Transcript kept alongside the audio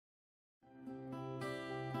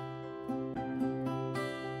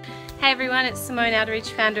Hey everyone, it's Simone, Outteridge,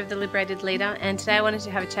 founder of The Liberated Leader, and today I wanted to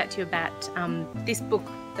have a chat to you about this book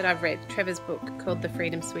that I've read, Trevor's book called The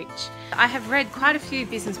Freedom Switch. I have read quite a few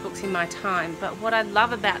business books in my time, but what I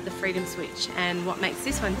love about The Freedom Switch and what makes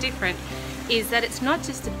this one different is that it's not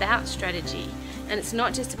just about strategy and it's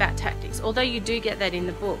not just about tactics, although you do get that in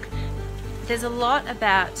the book. There's a lot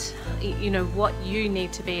about what you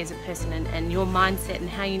need to be as a person and your mindset and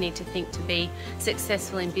how you need to think to be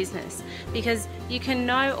successful in business, because you can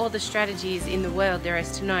know all the strategies in the world there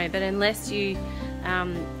is to know, but unless you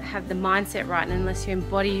have the mindset right and unless you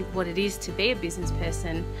embody what it is to be a business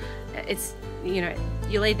person, it's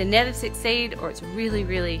you'll either never succeed or it's really,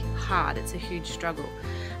 really hard. It's a huge struggle.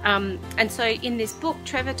 And so in this book,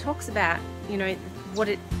 Trevor talks about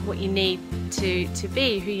what you need to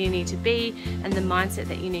be, who you need to be, and the mindset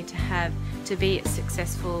that you need to have to be a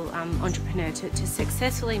successful entrepreneur, to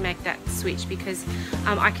successfully make that switch. Because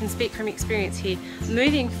I can speak from experience here,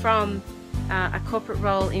 moving from a corporate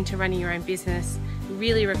role into running your own business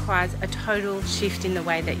really requires a total shift in the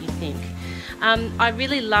way that you think. I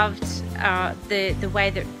really loved the way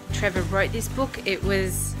that Trevor wrote this book. It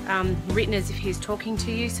was written as if he was talking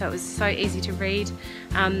to you, so it was so easy to read,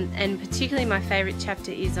 and particularly my favourite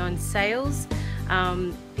chapter is on sales,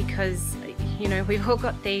 because we've all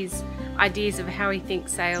got these ideas of how we think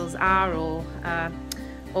sales are,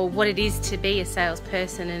 or what it is to be a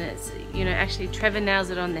salesperson, and it's actually Trevor nails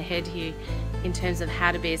it on the head here in terms of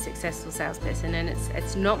how to be a successful salesperson, and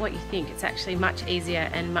it's not what you think. It's actually much easier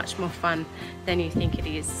and much more fun than you think it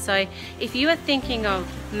is. So if you are thinking of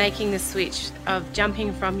making the switch of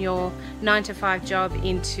jumping from your 9-to-5 job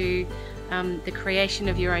into the creation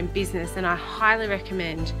of your own business, then I highly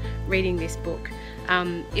recommend reading this book.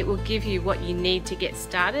 It will give you what you need to get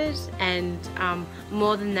started, and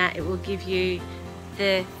more than that, it will give you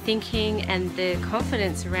the thinking and the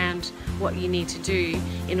confidence around what you need to do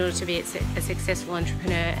in order to be a successful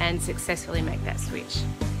entrepreneur and successfully make that switch.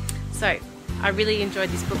 So I really enjoyed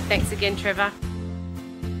this book. Thanks again, Trevor.